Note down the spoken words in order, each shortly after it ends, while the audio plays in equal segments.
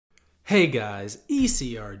Hey guys,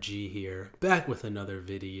 ECRG here, back with another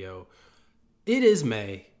video. It is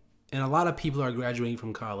May, and a lot of people are graduating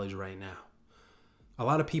from college right now. A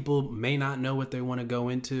lot of people may not know what they want to go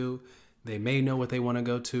into. They may know what they want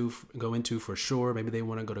to go into for sure. Maybe they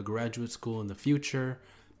want to go to graduate school in the future.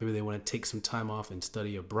 Maybe they want to take some time off and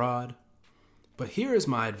study abroad. But here is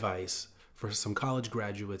my advice for some college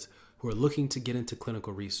graduates who are looking to get into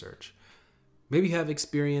clinical research. Maybe you have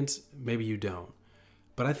experience, maybe you don't.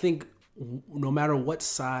 But I think no matter what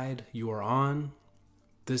side you are on,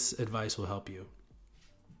 this advice will help you.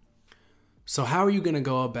 So how are you going to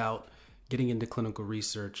go about getting into clinical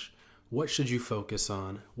research? What should you focus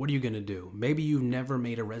on? What are you going to do? Maybe you've never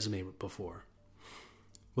made a resume before.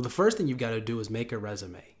 Well, the first thing you've got to do is make a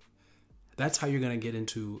resume. That's how you're going to get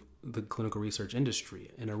into the clinical research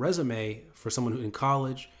industry. And a resume for someone who in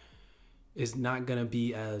college is not going to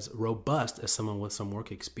be as robust as someone with some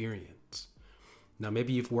work experience. Now,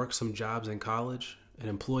 maybe you've worked some jobs in college and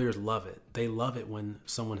employers love it. They love it when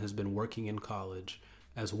someone has been working in college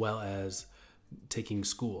as well as taking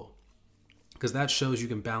school, because that shows you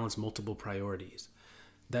can balance multiple priorities.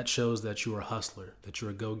 That shows that you're a hustler, that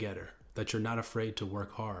you're a go-getter, that you're not afraid to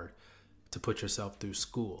work hard to put yourself through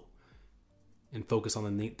school and focus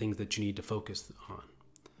on the things that you need to focus on.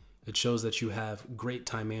 It shows that you have great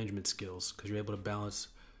time management skills because you're able to balance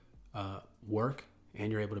work and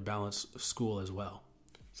you're able to balance school as well.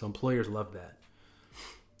 So employers love that.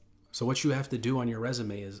 So what you have to do on your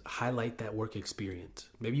resume is highlight that work experience.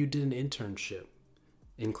 Maybe you did an internship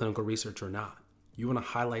in clinical research or not. You want to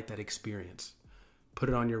highlight that experience. Put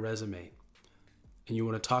it on your resume. And you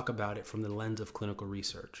want to talk about it from the lens of clinical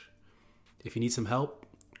research. If you need some help,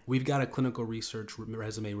 we've got a clinical research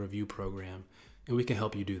resume review program, and we can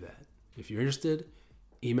help you do that. If you're interested,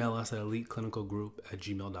 email us at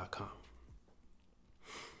eliteclinicalgroup@gmail.com.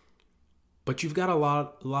 But you've got a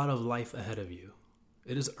lot of life ahead of you.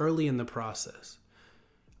 It is early in the process.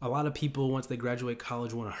 A lot of people, once they graduate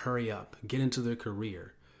college, want to hurry up, get into their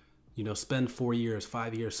career, spend 4 years,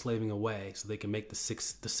 5 years slaving away so they can make the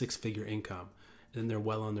six-figure income, and then they're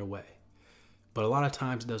well on their way. But a lot of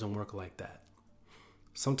times it doesn't work like that.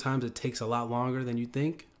 Sometimes it takes a lot longer than you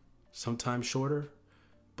think, sometimes shorter,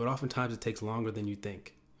 but oftentimes it takes longer than you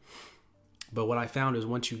think. But what I found is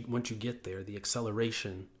once you get there, the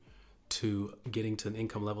acceleration to getting to an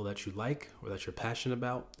income level that you like or that you're passionate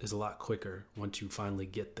about is a lot quicker once you finally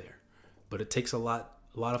get there. But it takes a lot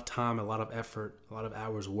of time, a lot of effort, a lot of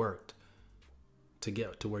hours worked to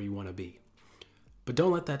get to where you want to be. But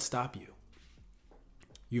don't let that stop you.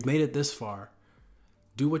 You've made it this far.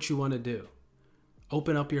 Do what you want to do.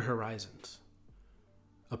 Open up your horizons.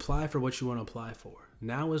 Apply for what you want to apply for.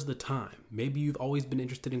 Now is the time. Maybe you've always been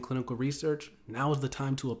interested in clinical research. Now is the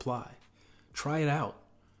time to apply. Try it out.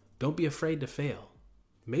 Don't be afraid to fail.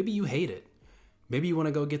 Maybe you hate it. Maybe you want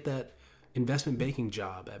to go get that investment banking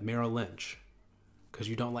job at Merrill Lynch because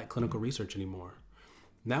you don't like clinical research anymore.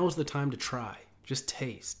 Now is the time to try. Just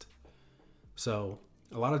taste. So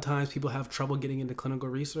a lot of times people have trouble getting into clinical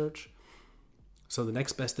research. So the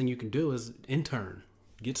next best thing you can do is intern.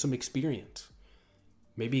 Get some experience.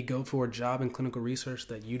 Maybe go for a job in clinical research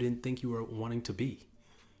that you didn't think you were wanting to be.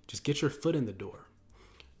 Just get your foot in the door.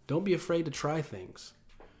 Don't be afraid to try things.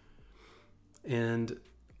 And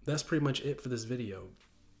that's pretty much it for this video.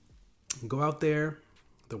 Go out there.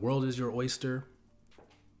 The world is your oyster.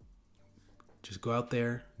 Just go out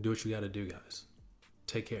there, do what you got to do, guys.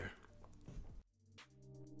 Take care.